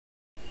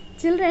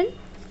Children,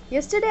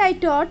 yesterday I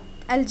taught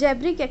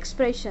algebraic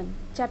expression,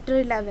 chapter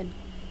 11.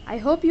 I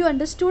hope you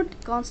understood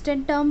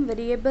constant term,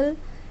 variable,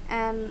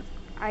 and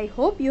I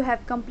hope you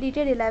have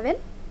completed 11A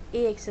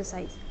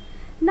exercise.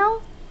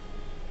 Now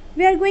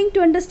we are going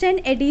to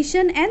understand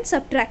addition and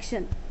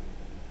subtraction.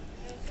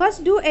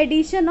 First do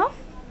addition of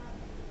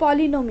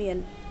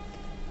polynomial.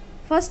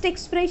 First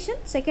expression,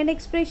 second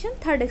expression,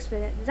 third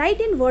expression.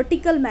 Write in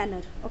vertical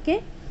manner.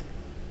 Okay.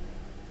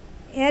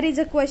 Here is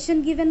a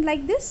question given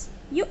like this.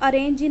 You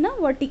arrange in a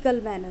vertical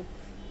manner.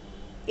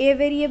 A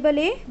variable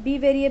A, B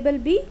variable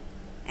B,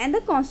 and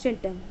the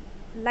constant term.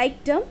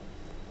 Like term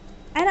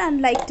and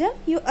unlike term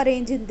you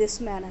arrange in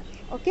this manner.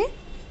 Okay.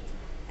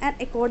 And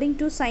according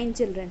to sign,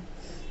 children.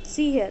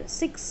 See here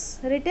 6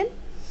 written.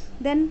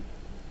 Then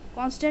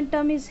constant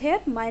term is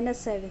here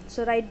 -7.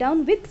 So write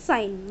down with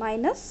sign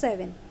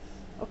 -7.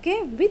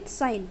 Okay, with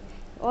sign.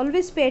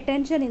 Always pay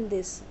attention in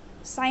this.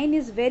 Sign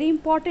is very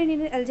important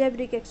in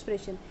algebraic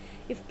expression.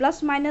 If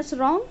plus minus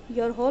wrong,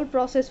 your whole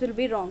process will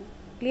be wrong.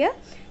 Clear?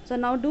 So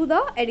now do the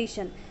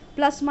addition.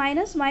 Plus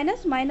minus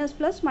minus minus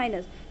plus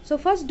minus. So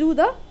first do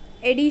the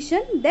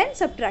addition, then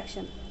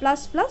subtraction.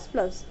 Plus plus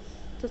plus.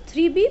 So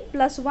 3b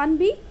plus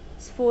 1b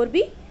is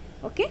 4b.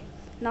 Okay.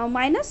 Now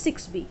minus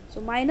 6b. So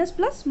minus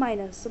plus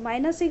minus. So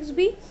minus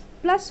 6b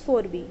plus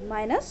 4b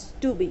minus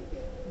 2b.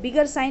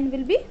 Bigger sign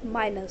will be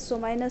minus. So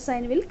minus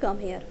sign will come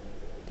here.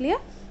 Clear?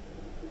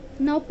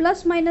 Now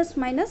plus minus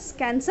minus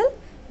cancel.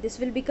 This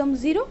will become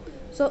 0.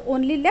 So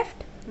only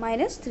left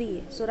minus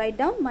 3a. So write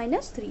down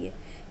minus 3a.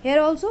 Here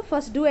also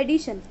first do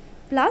addition.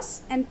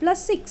 Plus and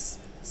plus 6.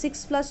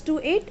 6 plus 2,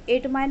 8.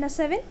 8 minus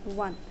 7,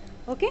 1.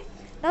 Okay.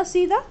 Now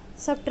see the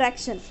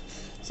subtraction.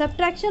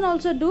 Subtraction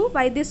also do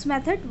by this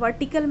method,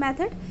 vertical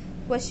method.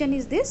 Question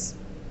is this.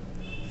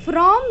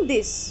 From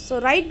this. So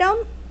write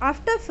down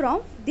after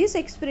from this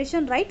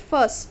expression, write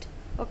first.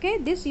 Okay.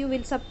 This you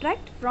will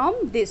subtract from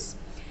this.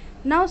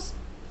 Now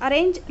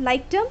arrange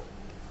like term.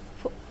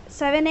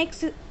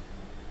 7x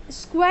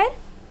square,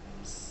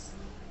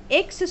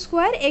 x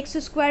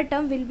square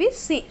term will be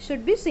same,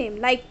 should be same,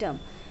 like term.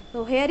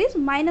 So here is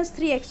minus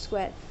 3x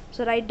square.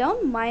 So write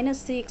down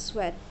minus 3x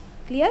square.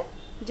 Clear?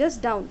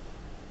 Just down.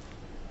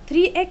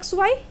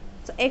 3xy.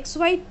 So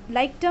xy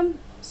like term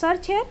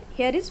search here.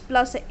 Here is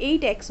plus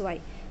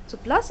 8xy. So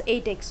plus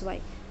 8xy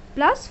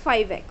plus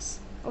 5x.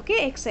 Okay,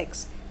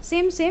 xx.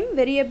 Same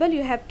variable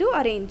you have to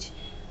arrange.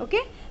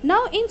 Okay.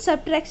 Now in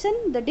subtraction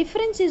the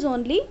difference is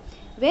only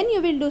when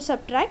you will do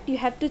subtract, you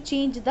have to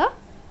change the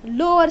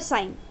lower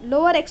sign.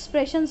 Lower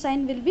expression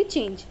sign will be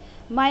changed.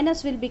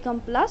 Minus will become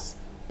plus,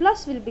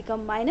 plus will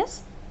become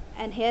minus,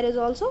 and here is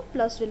also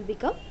plus will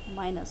become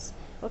minus.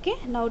 Okay,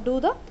 now do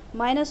the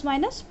minus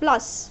minus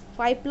plus.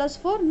 5 plus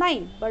 4,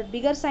 9, but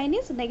bigger sign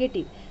is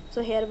negative.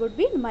 So here would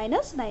be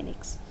minus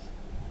 9x.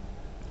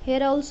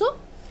 Here also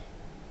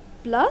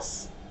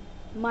plus,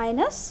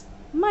 minus,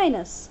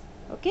 minus.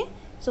 Okay,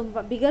 so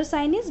bigger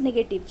sign is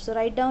negative. So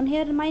write down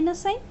here minus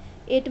sign.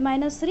 8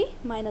 minus 3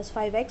 minus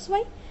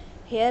 5xy.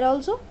 Here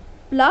also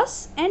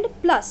plus and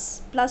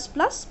plus. Plus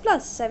plus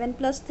plus. 7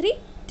 plus 3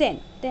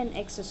 10.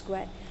 10x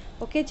square.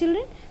 Okay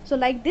children. So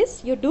like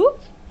this you do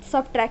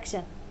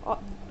subtraction.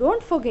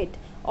 Don't forget.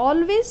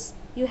 Always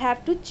you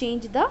have to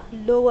change the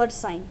lower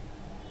sign.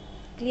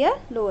 Clear?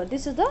 Lower.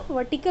 This is the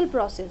vertical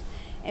process.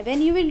 And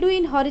when you will do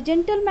in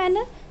horizontal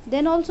manner,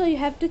 then also you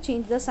have to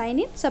change the sign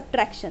in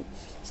subtraction.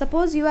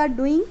 Suppose you are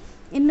doing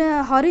in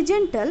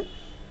horizontal,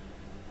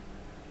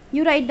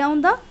 you write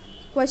down the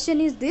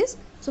question is this.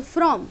 So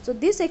from, so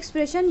this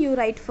expression you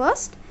write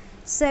first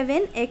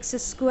 7x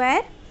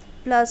square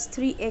plus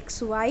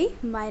 3xy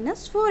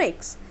minus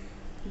 4x.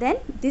 Then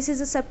this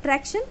is a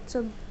subtraction.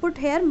 So put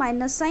here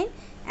minus sign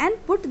and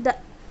put the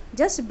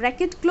just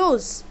bracket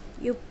close.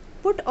 You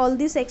put all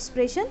this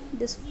expression,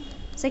 this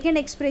second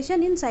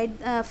expression inside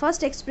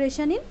first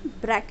expression in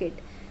bracket.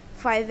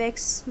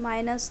 5x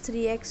minus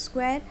 3x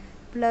square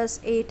plus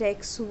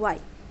 8xy.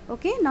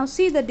 Okay, now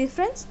see the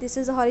difference. This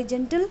is a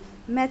horizontal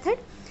method.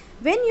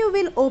 When you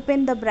will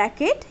open the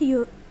bracket,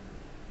 you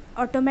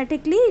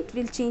automatically it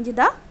will change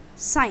the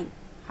sign.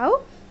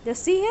 How?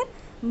 Just see here,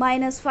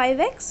 minus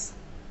 5x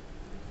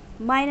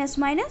minus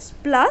minus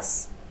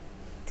plus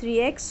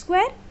 3x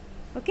square.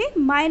 Okay,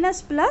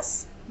 minus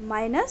plus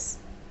minus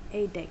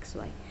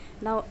 8xy.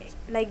 Now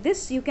like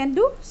this you can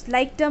do.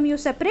 Like term you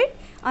separate,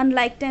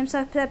 unlike term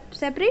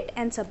separate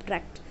and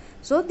subtract.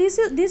 So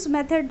this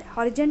method,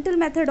 horizontal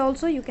method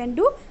also you can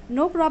do,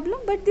 no problem,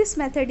 but this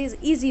method is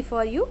easy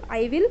for you.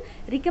 I will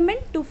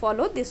recommend to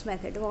follow this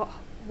method,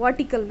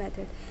 vertical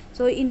method.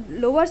 So in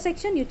lower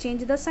section you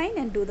change the sign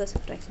and do the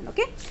subtraction.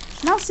 Okay.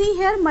 Now see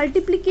here,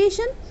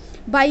 multiplication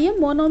by a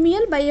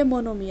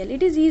monomial.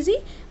 It is easy.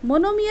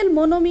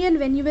 Monomial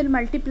when you will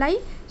multiply.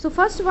 So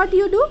first what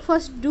you do?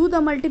 First do the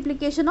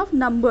multiplication of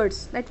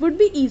numbers. That would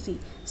be easy.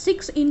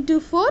 6 into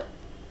 4.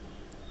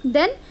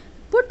 Then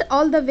put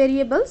all the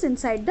variables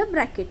inside the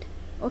bracket.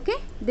 Okay,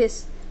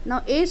 this.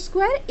 Now a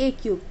square, a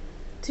cube.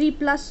 3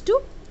 plus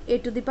 2, a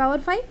to the power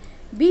 5.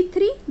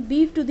 b3,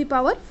 b to the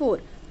power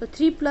 4. So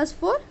 3 plus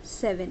 4,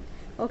 7.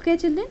 Okay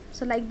children,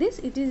 so like this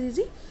it is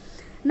easy.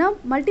 Now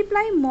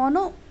multiply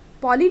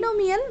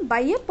polynomial by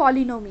a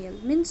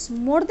polynomial, means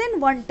more than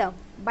one term.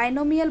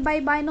 Binomial by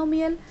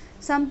binomial,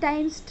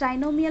 sometimes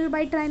trinomial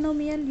by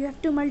trinomial, you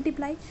have to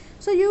multiply.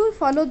 So you will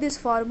follow this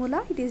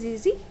formula, it is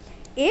easy.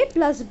 A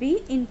plus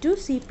B into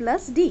C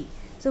plus D.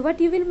 So what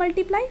you will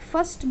multiply?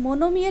 First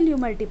monomial you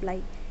multiply.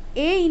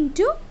 A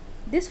into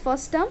this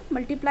first term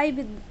multiply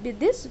with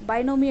this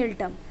binomial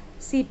term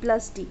C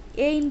plus D.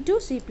 A into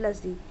C plus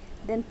D.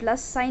 Then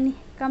plus sign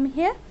come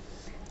here,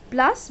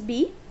 plus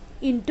B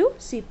into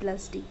C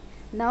plus D.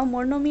 Now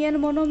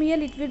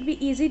monomial it will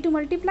be easy to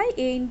multiply.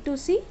 A into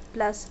C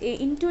plus A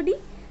into D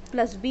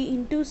plus B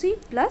into C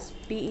plus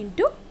B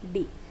into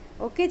D.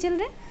 Okay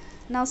children.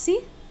 Now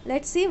see,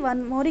 let's see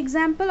one more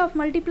example of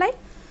multiply.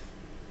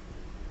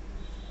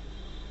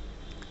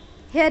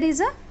 Here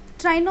is a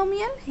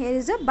trinomial, here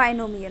is a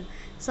binomial.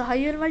 So how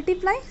you will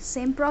multiply?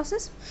 Same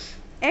process.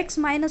 X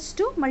minus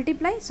 2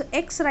 multiply. So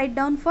x write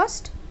down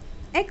first.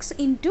 X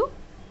into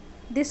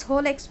this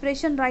whole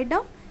expression write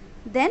down.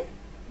 Then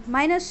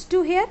minus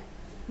 2 here.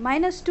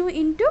 Minus 2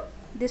 into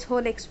this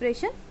whole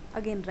expression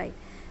again write.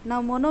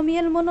 Now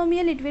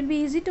monomial it will be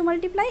easy to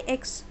multiply.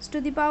 X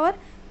to the power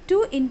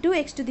 2 into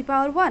x to the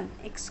power 1.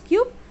 X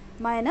cube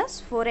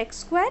minus 4x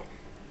square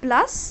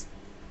plus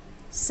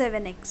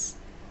 7x.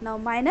 Now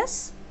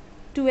minus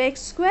 2x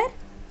square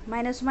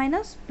minus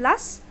minus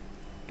plus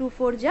 2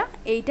 4 ja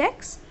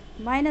 8x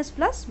minus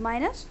plus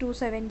minus 2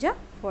 7 ja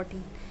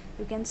 14.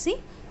 You can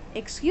see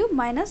x cube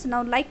minus,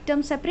 now like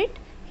term separate.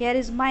 Here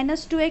is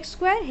minus 2x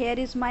square, here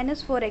is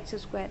minus 4x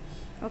square.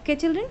 Okay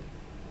children.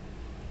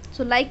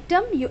 So like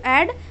term you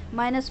add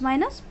minus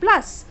minus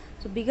plus.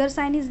 So bigger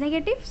sign is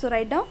negative, so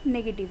write down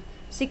negative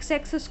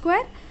 6x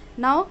square.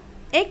 Now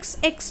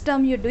x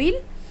term you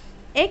dual,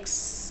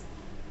 x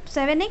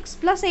 7x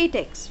plus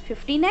 8x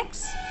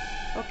 15x.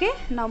 Okay,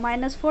 now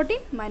minus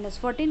 14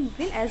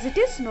 will as it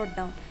is note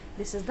down.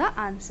 This is the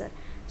answer.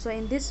 So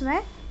in this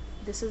way,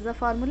 this is the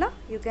formula,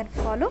 you can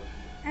follow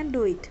and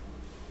do it.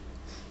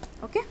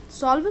 Okay,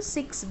 solve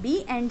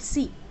 6b and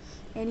c.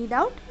 Any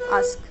doubt?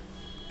 Ask.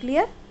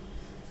 Clear?